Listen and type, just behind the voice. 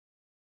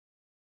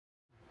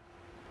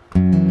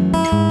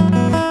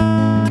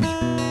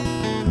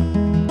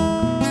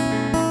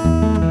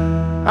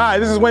Hi,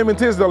 this is Wayman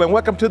Tisdale, and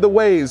welcome to the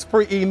Waves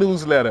free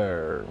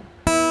e-newsletter.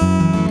 I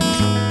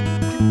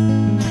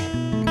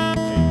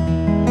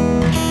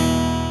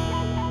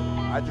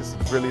just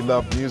really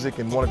loved music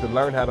and wanted to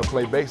learn how to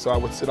play bass, so I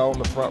would sit on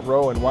the front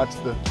row and watch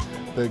the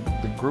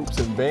groups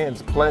and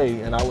bands play,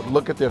 and I would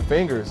look at their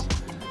fingers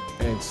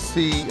and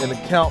see and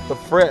count the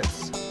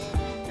frets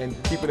and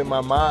keep it in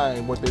my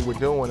mind what they were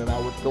doing, and I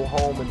would go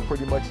home and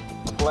pretty much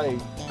play.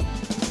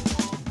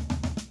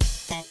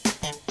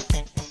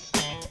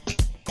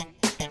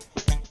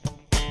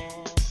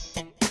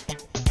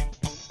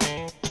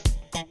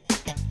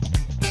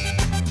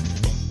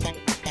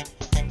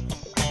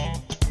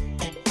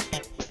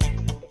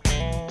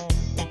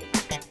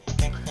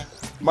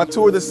 My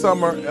tour this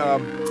summer,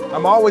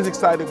 I'm always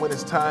excited when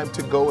it's time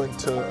to go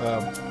into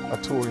a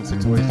touring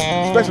situation,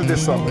 especially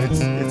this summer.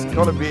 It's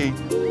going to be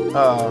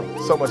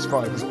so much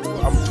fun.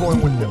 I'm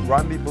touring with the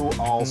Rendezvous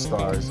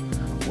All-Stars,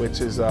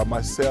 which is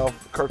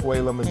myself, Kirk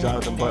Whalum, and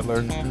Jonathan Butler,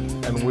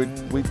 and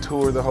we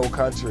tour the whole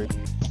country.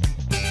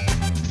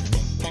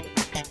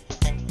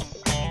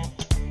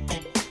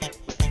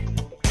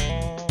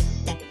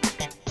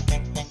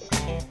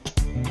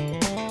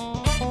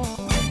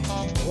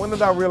 When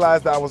did I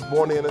realize that I was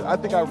born in? I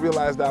think I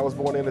realized that I was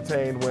born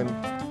entertained when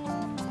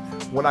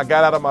I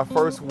got out of my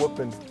first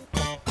whooping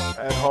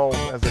at home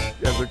as an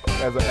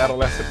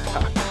adolescent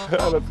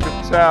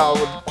child.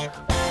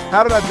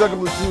 How did I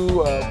juggle the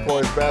two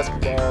for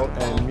basketball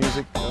and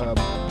music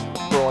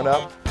growing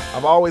up?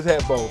 I've always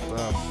had both.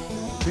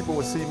 People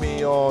would see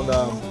me on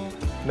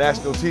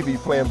national TV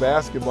playing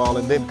basketball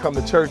and then come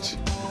to church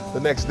the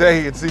next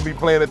day and see me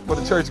playing for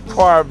the church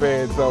choir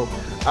band. So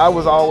I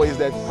was always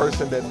that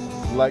person that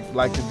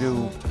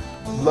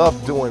love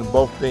doing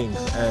both things,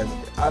 and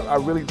I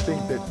really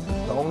think that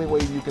the only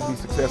way you can be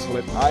successful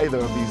at either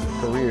of these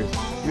careers,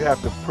 you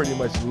have to pretty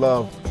much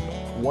love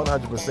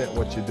 100%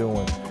 what you're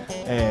doing.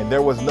 And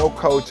there was no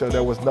coach or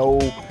there was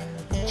no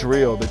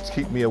drill that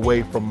keep me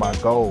away from my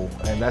goal,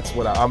 and that's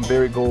what I'm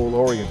very goal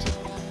oriented.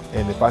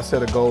 And if I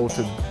set a goal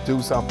to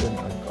do something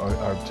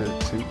or to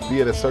be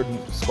at a certain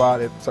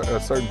spot at a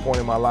certain point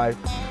in my life,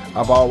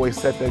 I've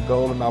always set that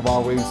goal, and I've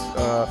always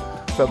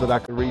felt that I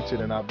could reach it,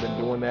 and I've been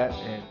doing that,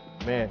 and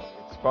man,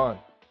 it's fun.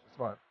 It's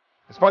fun.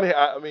 It's funny.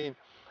 I mean,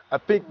 I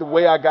think the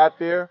way I got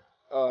there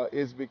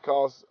is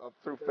because of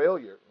through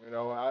failure. You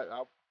know, I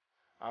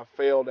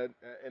failed in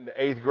the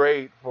 8th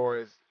grade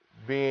for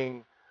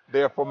being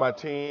there for my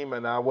team,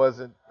 and I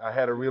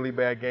had a really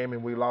bad game,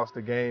 and we lost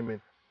the game, and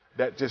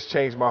that just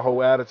changed my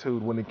whole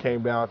attitude when it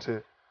came down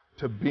to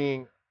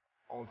being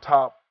on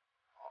top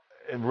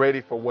and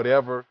ready for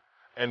whatever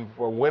and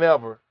for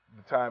whenever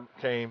the time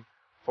came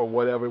for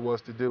whatever it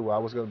was to do. I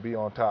was going to be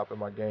on top of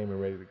my game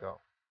and ready to go.